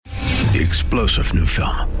the explosive new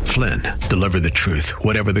film, Flynn, Deliver the Truth,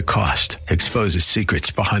 Whatever the Cost, exposes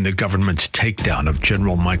secrets behind the government's takedown of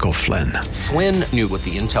General Michael Flynn. Flynn knew what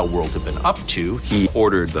the intel world had been up to. He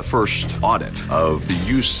ordered the first audit of the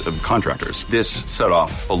use of contractors. This set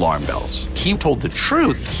off alarm bells. He told the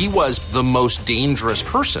truth. He was the most dangerous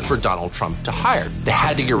person for Donald Trump to hire. They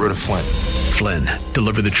had to get rid of Flynn. Flynn,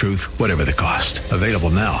 Deliver the Truth, Whatever the Cost. Available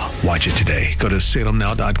now. Watch it today. Go to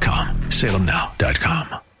salemnow.com.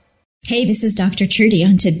 salemnow.com. Hey, this is Dr. Trudy.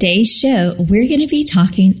 On today's show, we're going to be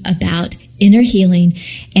talking about inner healing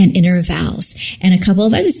and inner vows and a couple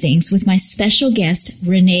of other things with my special guest,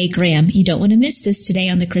 Renee Graham. You don't want to miss this today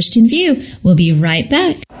on The Christian View. We'll be right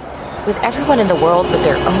back. With everyone in the world with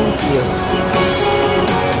their own view,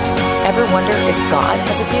 ever wonder if God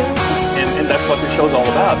has a view? And that's what the show's all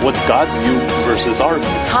about. What's God's view versus our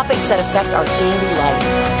view? Topics that affect our daily life.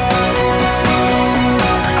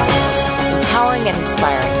 Empowering and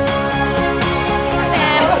inspiring.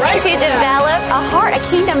 To develop a heart, a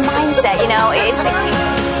kingdom mindset,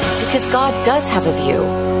 Because God does have a view.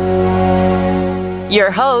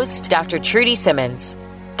 Your host, Dr. Trudy Simmons,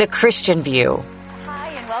 The Christian View.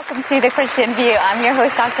 Welcome to The Christian View. I'm your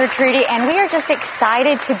host, Dr. Trudy, and we are just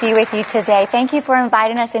excited to be with you today. Thank you for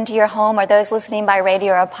inviting us into your home, or those listening by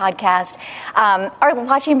radio or a podcast, or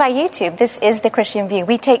watching by YouTube. This is The Christian View.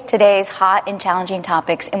 We take today's hot and challenging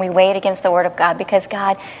topics and we weigh it against the Word of God, because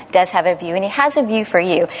God does have a view, and He has a view for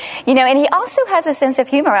you. And He also has a sense of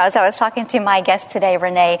humor. As I was talking to my guest today,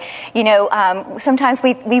 Renee, sometimes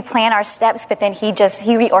we plan our steps, but then He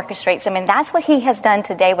reorchestrates them, and that's what He has done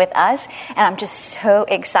today with us, and I'm just so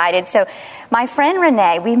excited. So my friend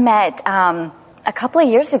Renee, we met a couple of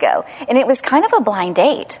years ago, and it was kind of a blind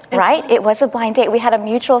date, right? It was a blind date. We had a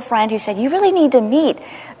mutual friend who said, you really need to meet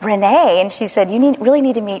Renee, and she said, really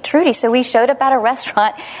need to meet Trudy. So we showed up at a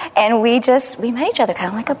restaurant, and we met each other kind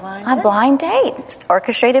of like a blind date,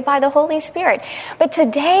 orchestrated by the Holy Spirit. But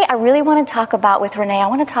today, I really want to talk about, with Renee, I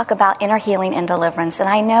want to talk about inner healing and deliverance, and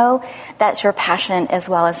I know that's your passion as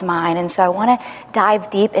well as mine, and so I want to dive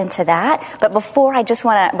deep into that. But before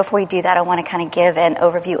we do that, I want to kind of give an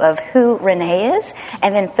overview of who Renee is,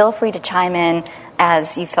 and then feel free to chime in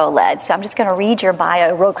as you feel led. So I'm just going to read your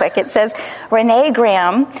bio real quick. It says, Renee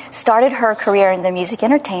Graham started her career in the music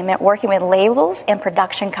entertainment, working with labels and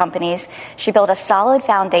production companies. She built a solid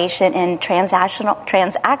foundation in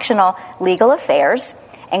transactional legal affairs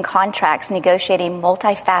and contracts, negotiating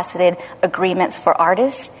multifaceted agreements for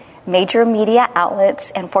artists, major media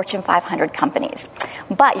outlets, and Fortune 500 companies.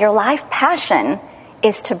 But your life passion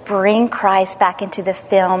is to bring Christ back into the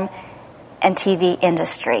film and TV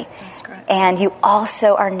industry. That's correct. And you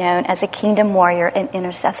also are known as a kingdom warrior in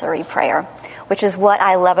intercessory prayer, which is what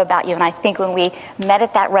I love about you. And I think when we met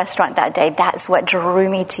at that restaurant that day, that's what drew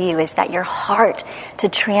me to you, is that your heart to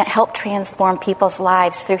help transform people's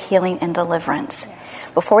lives through healing and deliverance.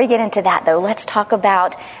 Yes. Before we get into that, though, let's talk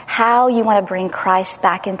about how you want to bring Christ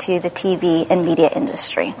back into the TV and media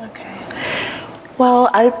industry. Okay. Well,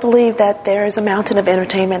 I believe that there is a mountain of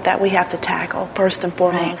entertainment that we have to tackle, first and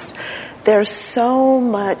foremost. Right. There's so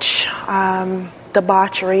much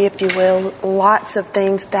debauchery, if you will, lots of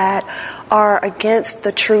things that are against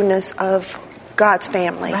the trueness of God's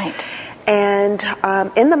family. Right. And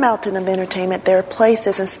in the mountain of entertainment, there are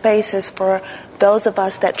places and spaces for those of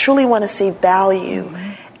us that truly want to see value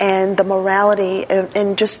and the morality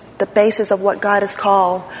and just the basis of what God has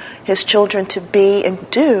called His children to be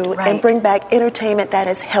and do, and bring back entertainment that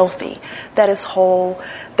is healthy, that is whole,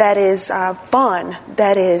 that is fun,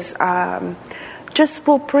 that is just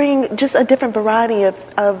will bring just a different variety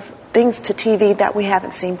of things to TV that we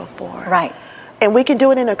haven't seen before. Right. And we can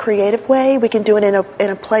do it in a creative way. We can do it in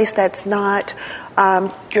a place that's not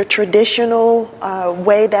your traditional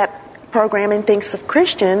way that programming thinks of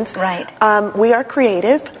Christians. Right. We are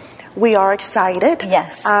creative. We are excited.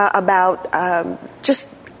 Yes. About just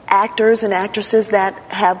actors and actresses that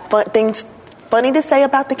have things funny to say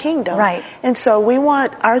about the kingdom. Right. And so we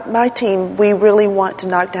want, my team, we really want to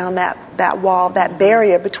knock down that wall, that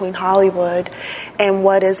barrier between Hollywood and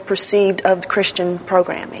what is perceived of Christian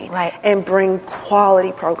programming. Right. And bring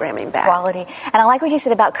quality programming back. Quality. And I like what you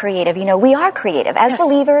said about creative. We are creative. As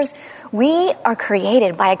believers, we are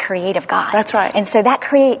created by a creative God. That's right. And so that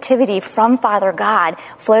creativity from Father God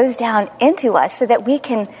flows down into us so that we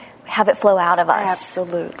can have it flow out of us.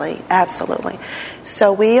 Absolutely. Absolutely.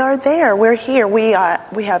 So we are there. We're here. We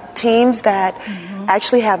have teams that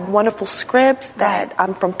actually have wonderful scripts that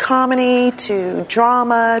from comedy to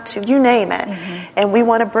drama to you name it. And we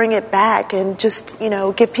want to bring it back and just,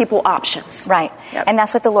 give people options. Right. Yep. And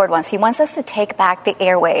that's what the Lord wants. He wants us to take back the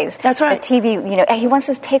airways. That's right. The TV, He wants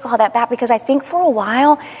us to take all that back because I think for a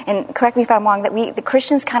while, and correct me if I'm wrong, that the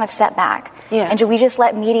Christians kind of set back. Yes. And we just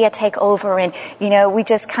let media take over and, we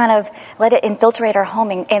just kind of let it infiltrate our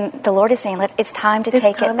home. And the Lord is saying, it's time to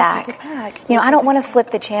take it back. I don't want to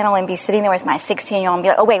flip the channel and be sitting there with my 16-year-old and be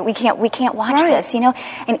like, oh, wait, we can't watch this,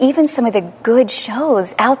 And even some of the good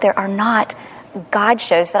shows out there are not God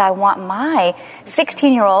shows that I want my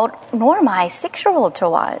 16-year-old nor my 6-year-old to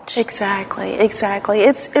watch. Exactly.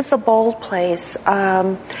 It's a bold place,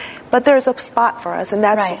 but there's a spot for us, and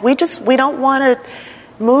that's we don't want to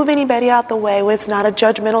move anybody out the way. It's not a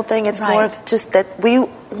judgmental thing. It's more of just that we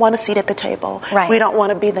want a seat at the table. Right. We don't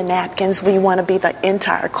want to be the napkins. We want to be the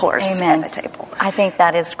entire course Amen. at the table. I think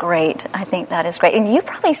that is great. And you've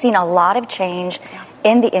probably seen a lot of change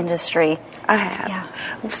in the industry. I have. Yeah.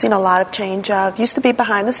 We've seen a lot of change. Used to be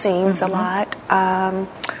behind the scenes a lot.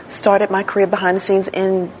 Started my career behind the scenes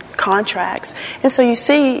in contracts. And so you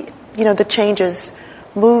see, the changes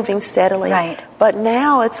moving steadily. Right. But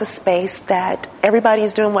now it's a space that everybody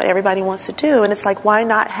is doing what everybody wants to do. And it's like, why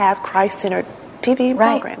not have Christ-centered TV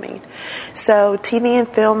programming? So TV and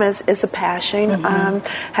film is a passion.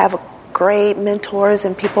 Have great mentors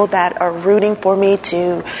and people that are rooting for me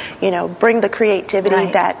to, bring the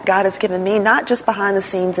creativity that God has given me, not just behind the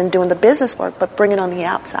scenes and doing the business work, but bring it on the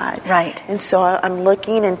outside. Right. And so I'm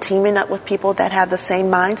looking and teaming up with people that have the same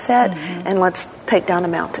mindset, and let's take down a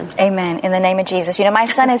mountain. Amen. In the name of Jesus. My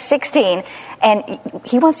son is 16, and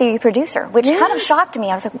he wants to be a producer, which kind of shocked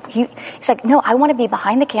me. I was like, he's like, no, I want to be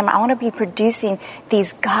behind the camera. I want to be producing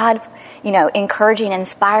these God, encouraging,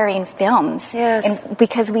 inspiring films. Yes. And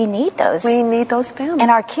because we need those. We need those films.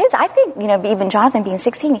 And our kids, I think, even Jonathan being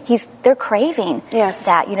 16, they're craving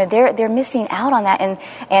that. They're missing out on that. And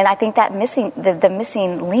I think that the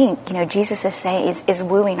missing link, Jesus is saying is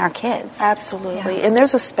wooing our kids. Absolutely. Yeah. And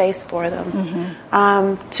there's a space for them.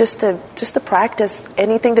 Just to practice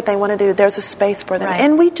anything that they want to do, there's a space for them. Right.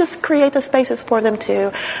 And we just create the spaces for them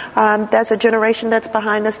too. There's a generation that's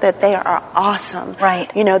behind us that they are awesome.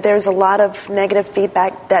 Right. There's a lot of negative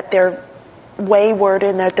feedback that they're wayward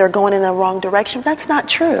and that they're going in the wrong direction. That's not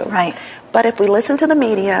true. Right. But if we listen to the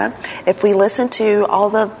media, if we listen to all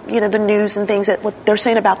the the news and things that what they're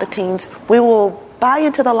saying about the teens, we will buy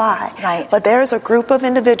into the lie. Right. But there's a group of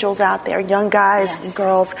individuals out there, young guys and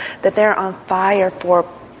girls, that they're on fire for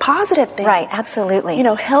positive things. Right, absolutely.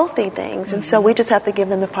 Healthy things. And so we just have to give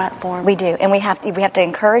them the platform. We do. And we have to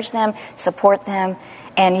encourage them, support them,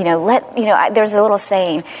 and there's a little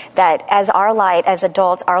saying that as our light, as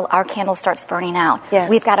adults, our candle starts burning out. Yes.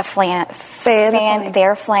 We've got to fan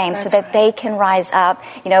their flame so that they can rise up,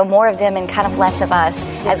 more of them and kind of less of us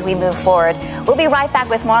as we move forward. We'll be right back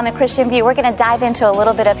with more on The Christian View. We're going to dive into a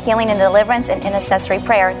little bit of healing and deliverance and intercessory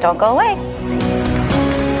prayer. Don't go away.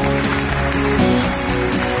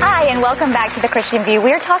 Hi, and welcome back to The Christian View.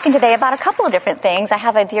 We're talking today about a couple of different things. I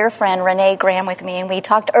have a dear friend, Renee Graham, with me, and we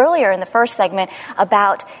talked earlier in the first segment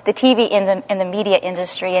about the TV in the media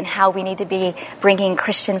industry and how we need to be bringing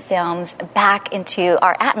Christian films back into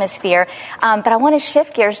our atmosphere. But I want to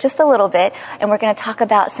shift gears just a little bit, and we're going to talk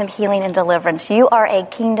about some healing and deliverance. You are a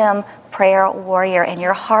kingdom prayer warrior, and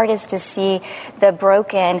your heart is to see the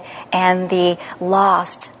broken and the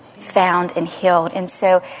lost found and healed. And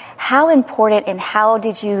so how important and how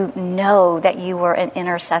did you know that you were an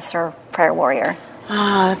intercessor prayer warrior?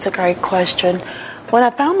 That's a great question. When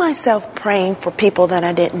I found myself praying for people that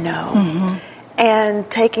I didn't know and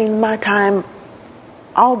taking my time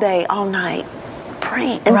all day, all night,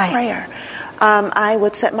 praying in prayer, I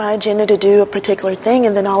would set my agenda to do a particular thing,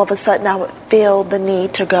 and then all of a sudden I would feel the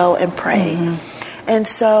need to go and pray. And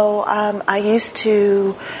so I used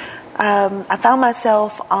to I found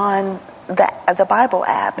myself on the Bible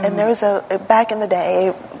app, and there's back in the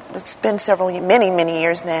day, it's been many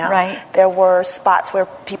years now. Right. There were spots where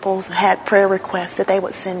people had prayer requests that they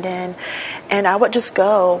would send in, and I would just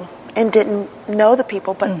go and didn't know the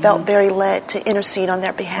people, but felt very led to intercede on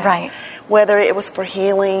their behalf. Right. Whether it was for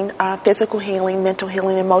healing, physical healing, mental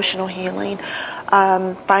healing, emotional healing,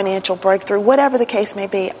 financial breakthrough, whatever the case may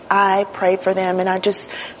be, I prayed for them, and I just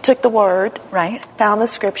took the word, found the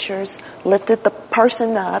scriptures, lifted the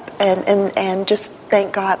person up, and just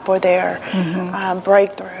thank God for their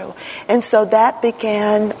breakthrough. And so that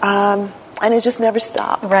began And it just never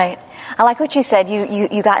stopped. Right. I like what you said.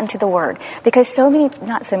 You got into the Word. Because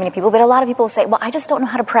not so many people, but a lot of people say, well, I just don't know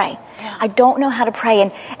how to pray. Yeah. I don't know how to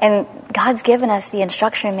pray. And God's given us the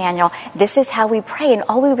instruction manual. This is how we pray. And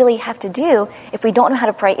all we really have to do, if we don't know how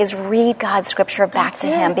to pray, is read God's Scripture back to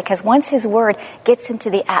Him. Because once His Word gets into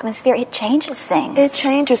the atmosphere, it changes things. It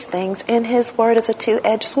changes things. And His Word is a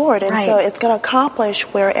two-edged sword. And so it's going to accomplish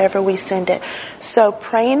wherever we send it. So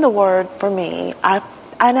praying the Word for me,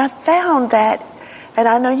 I found that, and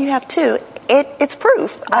I know you have too, it's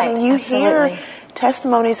proof. Right, I mean, you hear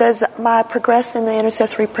testimonies as I progressed in the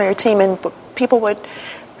intercessory prayer team, and people would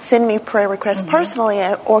send me prayer requests personally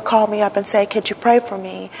or call me up and say, could you pray for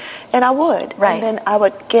me? And I would. Right. And then I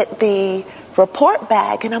would get the report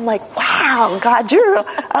back, and I'm like, wow, God, you're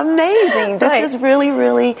amazing. This is really,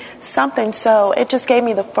 really something. So it just gave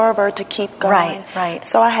me the fervor to keep going. Right.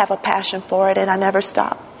 So I have a passion for it, and I never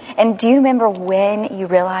stop. And do you remember when you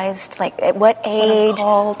realized, like, at what age? When I'm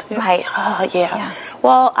called. Right. Oh, yeah.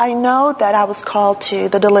 Well, I know that I was called to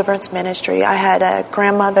the deliverance ministry. I had a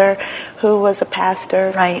grandmother who was a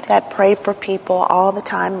pastor that prayed for people all the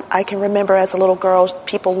time. I can remember as a little girl,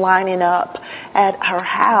 people lining up at her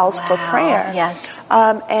house for prayer. Yes.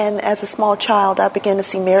 And as a small child, I began to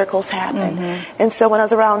see miracles happen. And so when I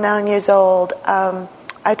was around 9 years old,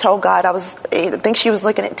 I told God, I think she was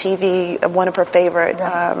looking at TV, one of her favorite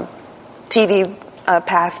TV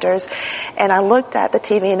pastors, and I looked at the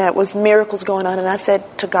TV and it was miracles going on, and I said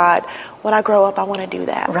to God, when I grow up, I want to do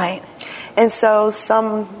that. Right. And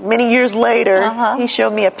so many years later, He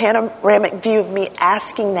showed me a panoramic view of me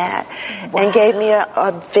asking that and gave me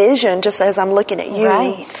a vision just as I'm looking at you.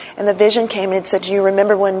 Right. And the vision came and said, you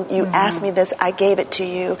remember when you asked me this, I gave it to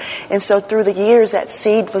you. And so through the years, that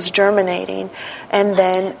seed was germinating. And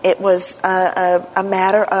then it was a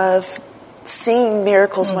matter of seeing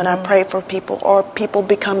miracles when I pray for people, or people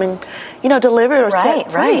becoming, delivered or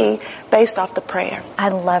set free based off the prayer. I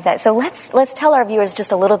love that. So let's tell our viewers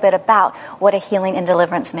just a little bit about what a healing and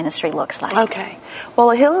deliverance ministry looks like. Okay.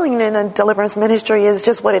 Well, a healing and a deliverance ministry is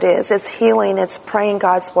just what it is. It's healing. It's praying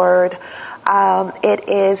God's word. It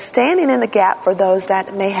is standing in the gap for those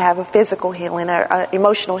that may have a physical healing or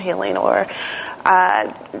emotional healing, or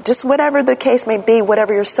just whatever the case may be,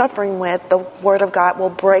 whatever you're suffering with, the Word of God will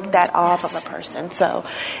break that off of a person. So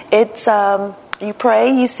it's you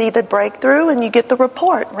pray, you see the breakthrough, and you get the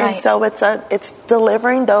report. And so it's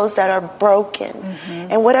delivering those that are broken.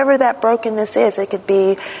 And whatever that brokenness is, it could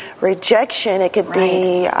be rejection, it could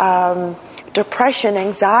be depression,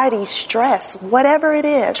 anxiety, stress, whatever it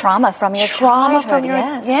is. Trauma from your childhood.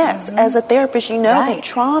 Yes. As a therapist, you know that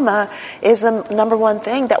trauma is the number one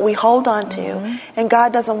thing that we hold on to. And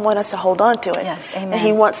God doesn't want us to hold on to it. Yes, amen. And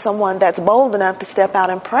He wants someone that's bold enough to step out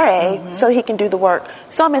and pray so He can do the work.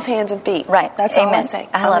 So I'm His hands and feet. Right. That's all I say.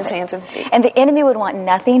 I love His hands and feet. And the enemy would want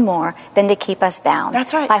nothing more than to keep us bound.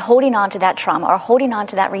 That's right. By holding on to that trauma or holding on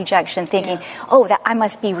to that rejection, thinking, oh, that I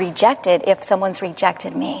must be rejected if someone's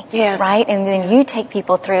rejected me. Yes. Right? And then you take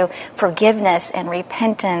people through forgiveness and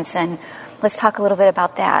repentance, and let's talk a little bit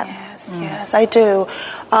about that. Yes, I do.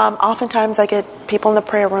 Oftentimes I get people in the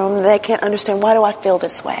prayer room and they can't understand, why do I feel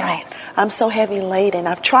this way? Right. I'm so heavy laden.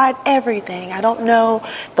 I've tried everything. I don't know.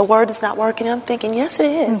 The word is not working. I'm thinking, yes, it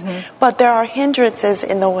is. But there are hindrances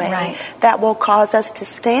in the way that will cause us to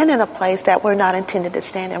stand in a place that we're not intended to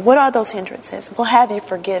stand in. What are those hindrances? Well, have you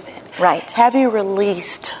forgiven? Right. Have you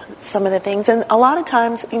released some of the things? And a lot of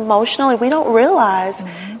times emotionally, we don't realize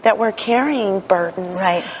that we're carrying burdens.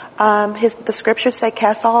 Right. The scriptures say,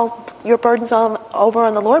 cast all your burdens over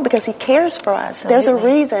on the Lord because He cares for us. Absolutely. There's a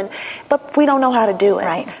reason, but we don't know how to do it.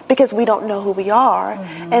 Right. Because we don't know who we are,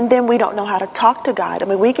 and then we don't know how to talk to God. I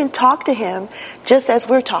mean, we can talk to Him just as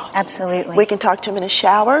we're talking. Absolutely. We can talk to Him in the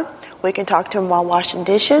shower. We can talk to Him while washing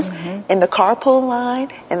dishes, in the carpool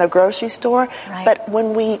line, in the grocery store. Right. But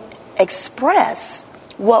when we express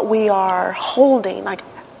what we are holding, like,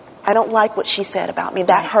 I don't like what she said about me.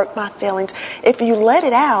 That hurt my feelings. If you let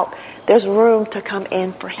it out, there's room to come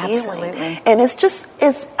in for healing. Absolutely. And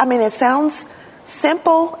it sounds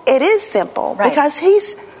simple. It is simple because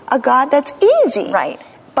He's a God that's easy. Right.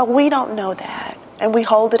 But we don't know that. And we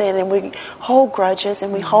hold it in, and we hold grudges,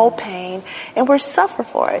 and we hold pain, and we suffer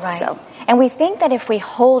for it. Right. So. And we think that if we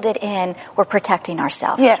hold it in, we're protecting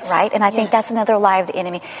ourselves, right? And I think that's another lie of the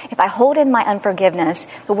enemy. If I hold in my unforgiveness,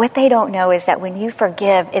 but what they don't know is that when you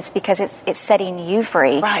forgive, it's because it's setting you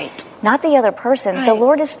free. Right. Not the other person. Right. The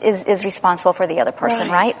Lord is responsible for the other person,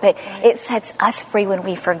 right? But it sets us free when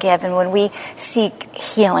we forgive and when we seek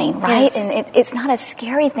healing, right? Yes. And it's not a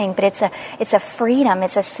scary thing, but it's a freedom.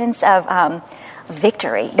 It's a sense of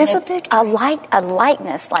victory. It's a victory. A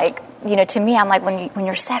lightness, like to me, I'm like, when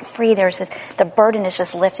you're set free, there's just, the burden is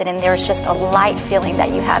just lifted, and there's just a light feeling that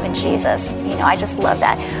you have in Jesus. I just love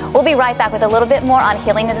that. We'll be right back with a little bit more on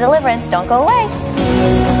healing and deliverance. Don't go away.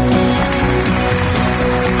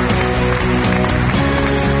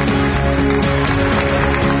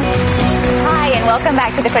 Welcome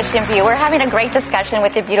back to The Christian View. We're having a great discussion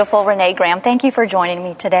with the beautiful Renee Graham. Thank you for joining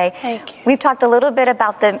me today. Thank you. We've talked a little bit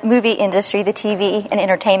about the movie industry, the TV and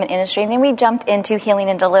entertainment industry, and then we jumped into healing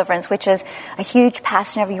and deliverance, which is a huge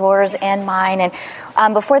passion of yours and mine.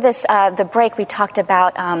 And before this, the break, we talked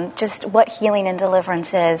about just what healing and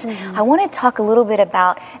deliverance is. Mm-hmm. I want to talk a little bit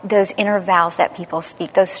about those inner vows that people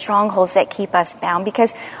speak, those strongholds that keep us bound,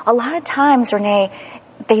 because a lot of times, Renee,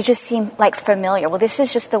 they just seem like familiar. Well, this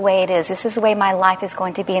is just the way it is. This is the way my life is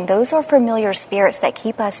going to be. And those are familiar spirits that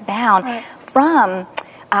keep us bound from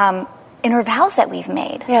inner vows that we've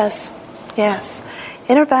made. Yes.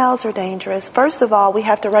 Inner vows are dangerous. First of all, we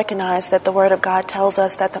have to recognize that the Word of God tells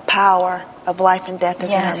us that the power of life and death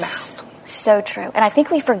is in our mouth. So true. And I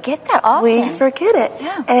think we forget that often. We forget it.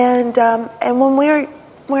 Yeah. And when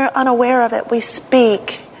we're unaware of it, we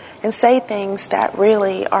speak and say things that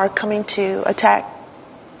really are coming to attack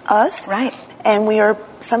us. Right. And we are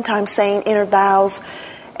sometimes saying inner vows,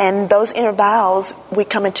 and those inner vows, we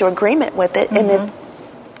come into agreement with it, and it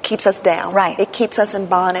keeps us down. Right. It keeps us in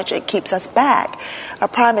bondage. It keeps us back. A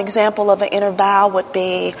prime example of an inner vow would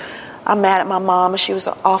be, I'm mad at my mom. She was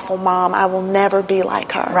an awful mom. I will never be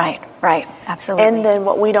like her. Right. Absolutely. And then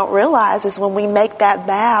what we don't realize is when we make that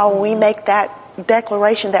vow, when we make that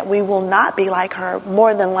declaration that we will not be like her,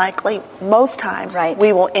 more than likely, most times,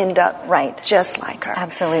 we will end up just like her.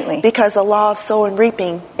 Absolutely. Because the law of sowing and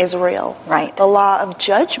reaping is real. Right. The law of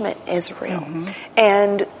judgment is real. Mm-hmm.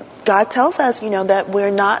 And God tells us, that we're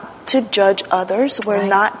not to judge others. We're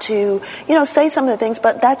not to, say some of the things,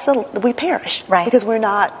 but we perish. Right. Because we're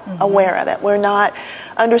not aware of it. We're not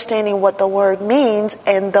understanding what the word means,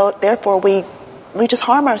 and therefore we just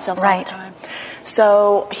harm ourselves all the time.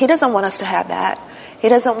 So he doesn't want us to have that. He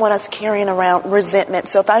doesn't want us carrying around resentment.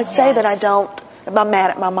 So if I say that if I'm mad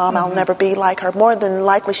at my mom, I'll never be like her, more than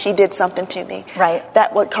likely she did something to me. Right.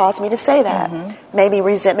 That would cause me to say that. Maybe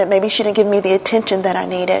resentment. Maybe she didn't give me the attention that I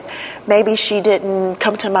needed. Maybe she didn't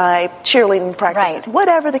come to my cheerleading practice.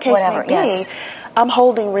 Whatever the case may be. Yes. I'm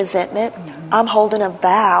holding resentment. I'm holding a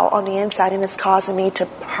vow on the inside, and it's causing me to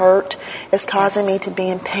hurt. It's causing me to be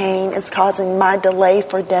in pain. It's causing my delay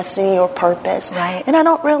for destiny or purpose. Right. And I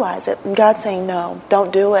don't realize it. And God's saying, no,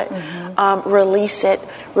 don't do it. Release it.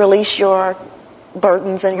 Release your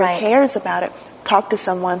burdens and your cares about it. Talk to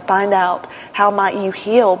someone. Find out how might you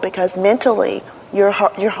heal, because mentally you're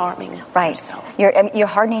harming yourself. You're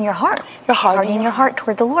hardening your heart. You're hardening your heart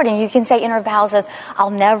toward the Lord. And you can say inner vows of, I'll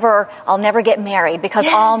never get married because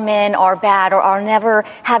all men are bad, or I'll never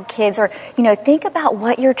have kids, or, think about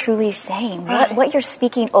what you're truly saying, what you're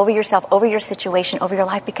speaking over yourself, over your situation, over your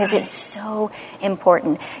life, because it's so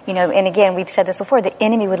important. And again, we've said this before, the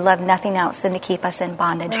enemy would love nothing else than to keep us in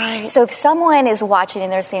bondage. Right. So if someone is watching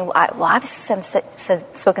and they're saying, I've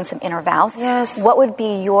spoken some inner vows, what would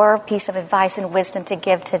be your piece of advice and wisdom to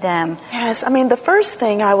give to them? Yes, the first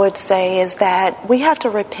thing I would say is that we have to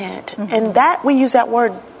repent, and that we use that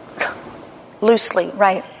word loosely.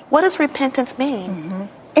 Right. What does repentance mean?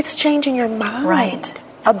 It's changing your mind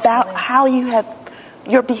about how you have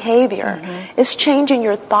your behavior. It's changing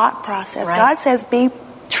your thought process. God says, be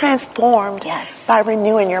transformed by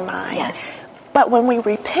renewing your mind. Yes. But when we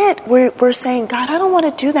repent, we're saying, God, I don't want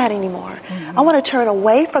to do that anymore. I want to turn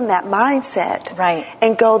away from that mindset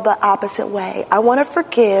and go the opposite way. I want to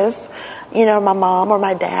forgive, my mom or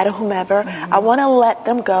my dad or whomever. I want to let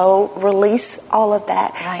them go, release all of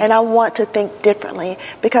that. And I want to think differently,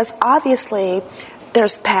 because obviously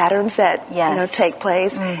there's patterns that take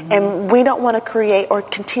place, and we don't want to create or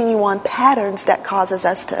continue on patterns that causes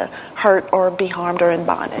us to hurt or be harmed or in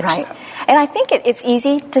bondage. Right. And I think it's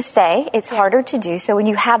easy to say, it's harder to do. So when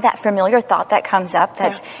you have that familiar thought that comes up,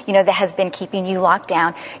 that's that has been keeping you locked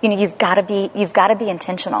down, you've got to be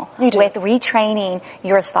intentional with retraining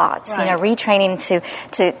your thoughts. Retraining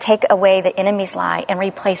to take away the enemy's lie and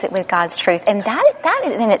replace it with God's truth. And that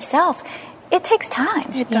in itself, it takes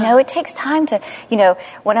time. It takes time to,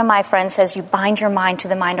 one of my friends says you bind your mind to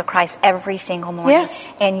the mind of Christ every single morning. Yes.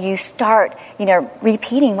 And you start,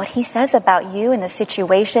 repeating what he says about you and the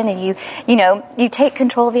situation, and you take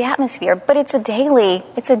control of the atmosphere. But it's a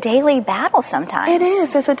daily battle sometimes. It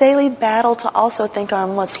is. It's a daily battle to also think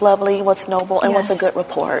on what's lovely, what's noble, and what's a good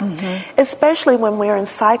report. Especially when we're in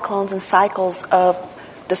cyclones and cycles of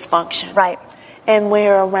dysfunction. Right. And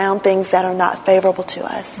we're around things that are not favorable to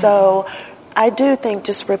us. So I do think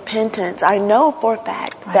just repentance. I know for a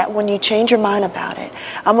fact that when you change your mind about it,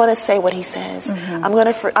 I'm going to say what he says. I'm going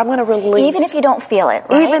to release. Even if you don't feel it,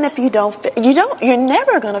 right? Even if you don't, you're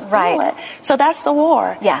never going to feel it. So that's the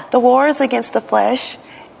war. Yeah. The war is against the flesh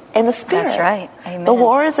and the spirit. That's right. Amen. The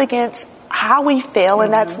war is against how we feel,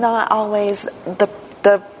 and that's not always the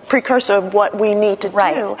precursor of what we need to do.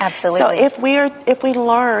 Absolutely. So if we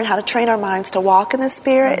learn how to train our minds to walk in the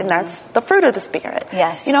Spirit, and that's the fruit of the Spirit.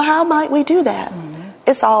 Yes. How might we do that?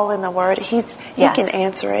 It's all in the Word. He can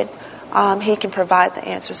answer it. He can provide the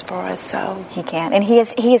answers for us. So he can, and he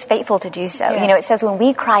is faithful to do so. Yes. It says when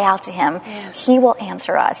we cry out to him, he will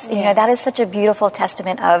answer us. Yes. That is such a beautiful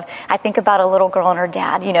testament of. I think about a little girl and her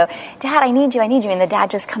dad. Dad, I need you, and the dad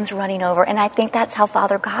just comes running over. And I think that's how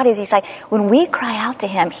Father God is. He's like, when we cry out to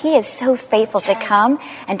him, he is so faithful to come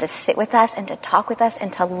and to sit with us and to talk with us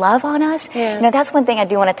and to love on us. Yes. That's one thing I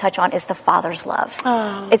do want to touch on is the Father's love.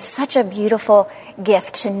 Oh. It's such a beautiful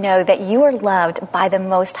gift to know that you are loved by the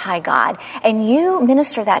Most High God. And you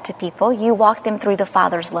minister that to people. You walk them through the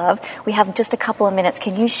Father's love. We have just a couple of minutes.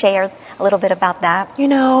 Can you share a little bit about that?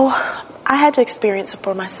 I had to experience it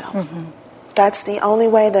for myself. That's the only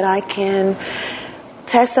way that I can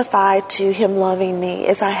testify to him loving me,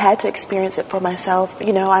 is I had to experience it for myself.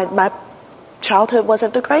 My childhood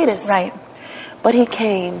wasn't the greatest. Right. But he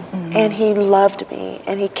came, and he loved me,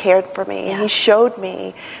 and he cared for me, and he showed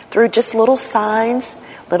me through just little signs,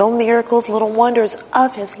 little miracles, little wonders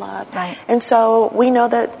of his love. Right. And so we know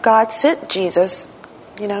that God sent Jesus.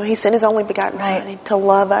 He sent his only begotten Son to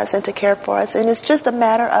love us and to care for us. And it's just a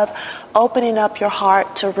matter of opening up your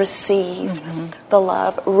heart to receive the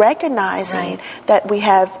love, recognizing that we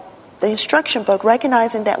have the instruction book,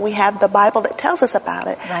 recognizing that we have the Bible that tells us about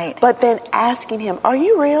it. Right. But then asking him, are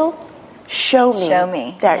you real? Show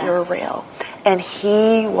me that you're real. And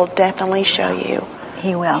he will definitely show you.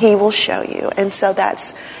 He will. He will show you. And so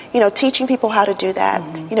that's, teaching people how to do that.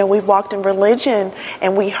 We've walked in religion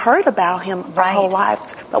and we heard about him our whole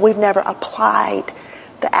lives, but we've never applied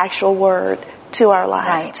the actual word to our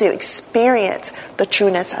lives to experience the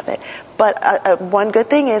trueness of it. But one good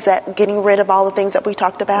thing is that getting rid of all the things that we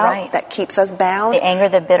talked about that keeps us bound. The anger,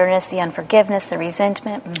 the bitterness, the unforgiveness, the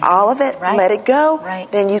resentment. All of it. Let it go.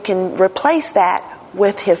 Right. Then you can replace that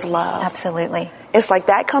with his love. Absolutely. It's like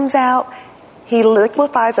that comes out, he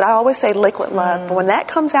liquefies it. I always say liquid love. But when that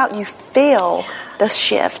comes out, you feel the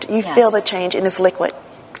shift. You feel the change, and it's liquid.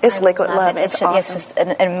 It's liquid love. It's awesome. It's just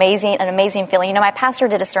an amazing feeling. My pastor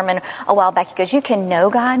did a sermon a while back. He goes, you can know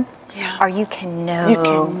God, or you can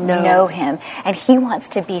know him. And he wants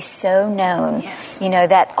to be so known,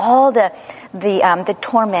 that all the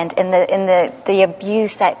torment and the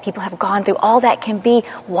abuse that people have gone through, all that can be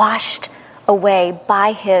washed away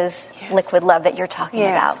by his liquid love that you're talking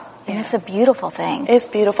about. And it's a beautiful thing. It's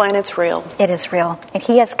beautiful, and it's real. It is real. And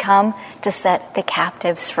he has come to set the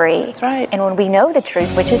captives free. That's right. And when we know the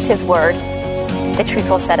truth, which is his word, the truth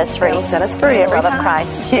will set us free. It will set us free every time. The love of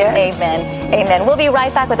Christ. Yes. Amen. Amen. We'll be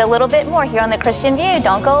right back with a little bit more here on The Christian View.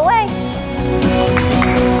 Don't go away.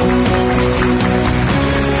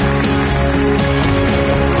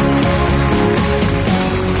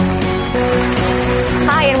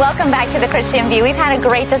 Hi, and welcome back to The Christian View. We've had a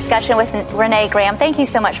great discussion with Renee Graham. Thank you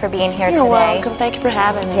so much for being here today. You're welcome. Thank you for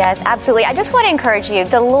having me. Yes, absolutely. I just want to encourage you.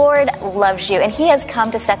 The Lord loves you, and he has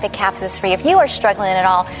come to set the captives free. If you are struggling at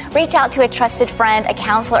all, reach out to a trusted friend, a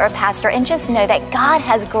counselor, or pastor, and just know that God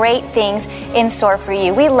has great things in store for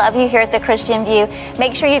you. We love you here at The Christian View.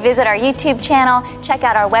 Make sure you visit our YouTube channel, check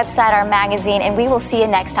out our website, our magazine, and we will see you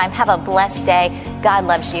next time. Have a blessed day. God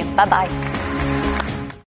loves you. Bye-bye.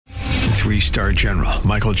 3-star General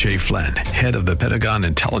Michael J. Flynn, head of the Pentagon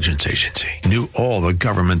Intelligence Agency, knew all the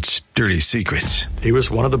government's dirty secrets. He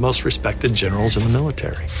was one of the most respected generals in the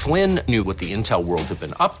military. Flynn knew what the intel world had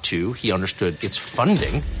been up to. He understood its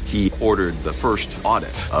funding. He ordered the first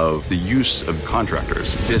audit of the use of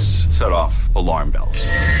contractors. This set off alarm bells.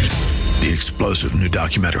 The explosive new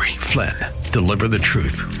documentary, Flynn, Deliver the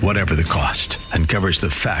Truth, Whatever the Cost, uncovers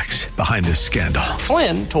the facts behind this scandal.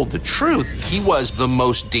 Flynn told the truth. He was the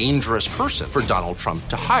most dangerous person for Donald Trump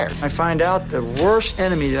to hire. I find out the worst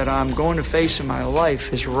enemy that I'm going to face in my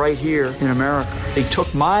life is right here in America. They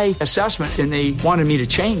took my assessment and they wanted me to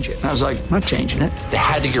change it. And I was like, I'm not changing it. They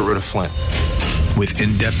had to get rid of Flynn. With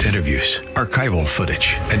in-depth interviews, archival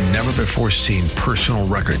footage, and never-before-seen personal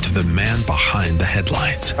records of the man behind the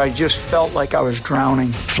headlines. I just felt like I was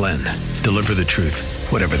drowning. Flynn, Deliver the Truth,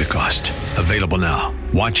 Whatever the Cost. Available now.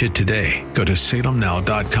 Watch it today. Go to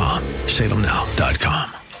salemnow.com.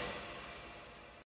 salemnow.com.